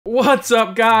What's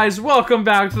up, guys? Welcome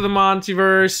back to the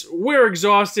MontyVerse. We're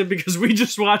exhausted because we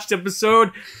just watched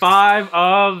episode 5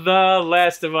 of The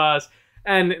Last of Us.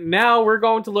 And now we're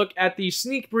going to look at the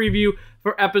sneak preview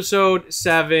for episode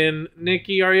 7.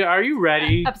 Nikki, are you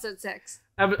ready? Episode 6.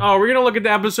 We're going to look at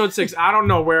the episode 6. I don't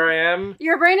know where I am.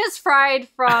 Your brain is fried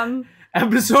from...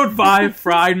 Episode 5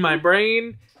 fried my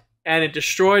brain, and it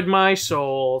destroyed my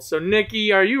soul. So,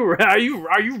 Nikki, are you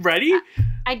ready?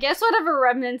 I guess whatever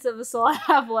remnants of the soul I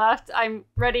have left, I'm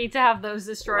ready to have those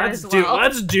destroyed as well.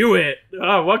 Let's do it.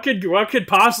 What could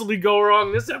possibly go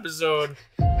wrong this episode?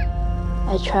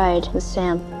 I tried with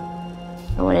Sam.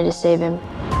 I wanted to save him.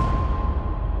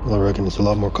 Well, I reckon it's a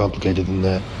lot more complicated than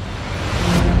that.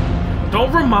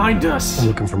 Don't remind us. I'm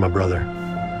looking for my brother.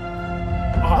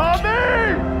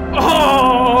 Tommy!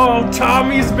 Oh,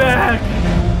 Tommy's back.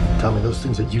 Tommy, those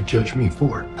things that you judge me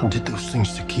for, I did those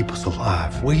things to keep us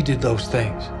alive. We did those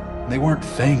things. They weren't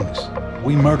things.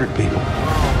 We murdered people.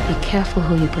 Be careful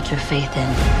who you put your faith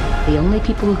in. The only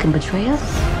people who can betray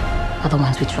us are the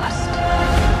ones we trust.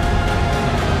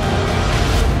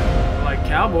 I like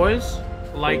cowboys.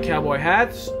 I like cowboy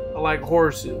hats. I like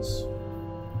horses.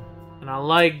 And I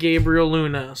like Gabriel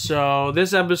Luna. So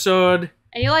this episode...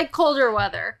 And you like colder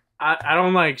weather. I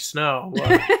don't like snow.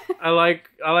 I like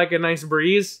a nice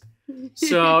breeze.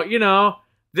 So, you know,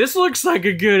 this looks like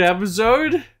a good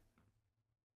episode.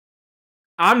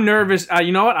 I'm nervous.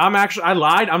 You know what? I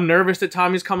lied. I'm nervous that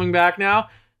Tommy's coming back now.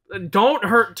 Don't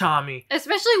hurt Tommy.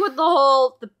 Especially with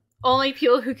the only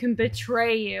people who can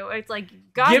betray you. It's like,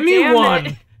 God give me damn one.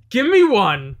 It. Give me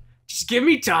one. Just give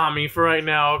me Tommy for right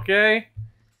now, okay?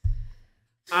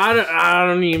 I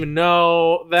don't even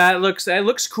know. That looks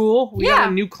cool. We got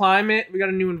a new climate. We got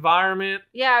a new environment.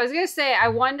 Yeah, I was gonna say, I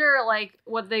wonder like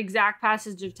what the exact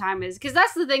passage of time is, because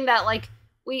that's the thing that like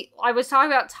I was talking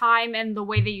about time and the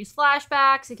way they use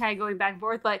flashbacks and kind of going back and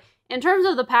forth. But in terms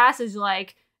of the passage,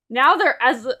 like now they're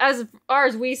as far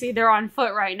as we see, they're on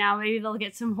foot right now. Maybe they'll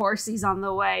get some horses on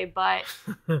the way, but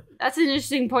that's an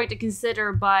interesting point to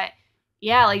consider. But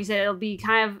yeah, like you said, it'll be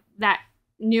kind of that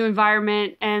new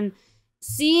environment and.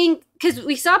 Seeing, because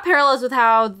we saw parallels with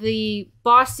how the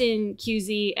Boston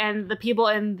QZ and the people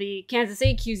in the Kansas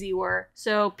City QZ were.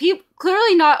 So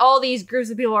clearly not all these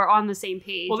groups of people are on the same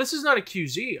page. Well, this is not a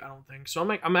QZ, I don't think. So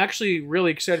I'm actually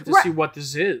really excited to see what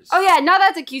this is. Oh yeah, now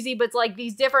that's a QZ, but it's like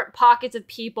these different pockets of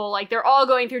people. Like they're all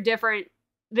going through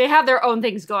they have their own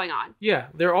things going on. Yeah,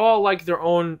 they're all like their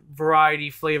own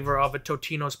variety flavor of a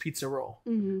Totino's pizza roll.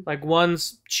 Mm-hmm. Like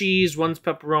one's cheese, one's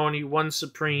pepperoni, one's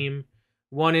supreme.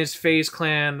 One is FaZe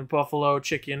Clan buffalo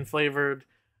chicken flavored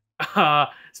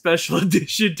special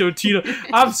edition Totino.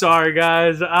 I'm sorry,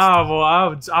 guys.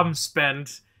 I'm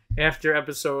spent after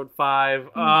episode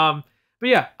 5. But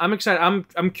yeah, I'm excited.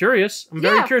 I'm curious. I'm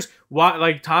very curious. Why?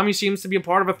 Like Tommy seems to be a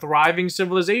part of a thriving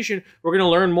civilization. We're gonna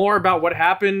learn more about what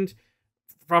happened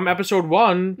from episode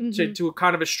 1 to a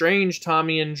kind of estranged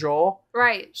Tommy and Joel.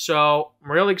 Right. So I'm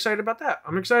really excited about that.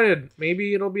 I'm excited.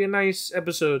 Maybe it'll be a nice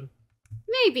episode.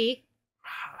 Maybe.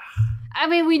 I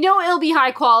mean, we know it'll be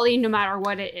high quality no matter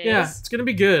what it is. Yeah, it's gonna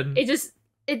be good. We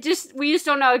just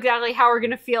don't know exactly how we're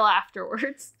gonna feel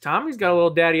afterwards. Tommy's got a little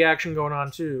daddy action going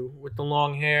on too, with the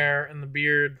long hair and the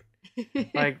beard,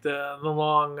 like the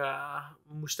long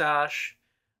mustache.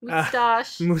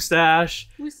 Mustache.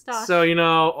 So you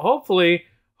know, hopefully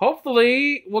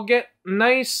we'll get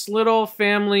nice little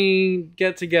family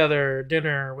get together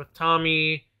dinner with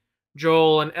Tommy,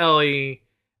 Joel, and Ellie.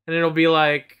 And it'll be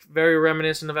like very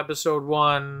reminiscent of episode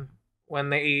 1 when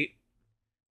they ate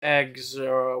eggs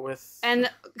with and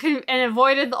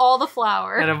avoided all the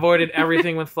flour and avoided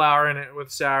everything with flour in it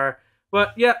with sour.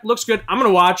 But yeah, looks good. I'm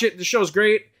gonna watch it. The show's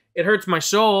great. It hurts my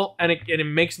soul and it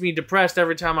makes me depressed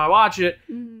every time I watch it.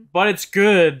 But it's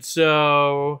good.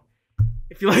 So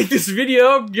if you like this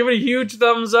video, give it a huge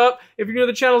thumbs up. If you're new to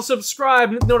the channel, subscribe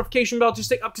and hit the notification bell to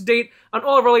stay up to date on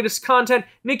all of our latest content.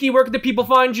 Nikki, where can the people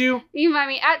find you? You can find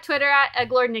me at Twitter at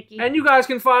 @EggLordNikki. And you guys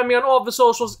can find me on all of the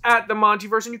socials at the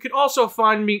MontyVerse. And you can also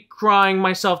find me crying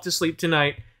myself to sleep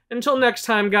tonight. Until next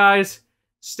time, guys,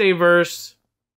 stay versed.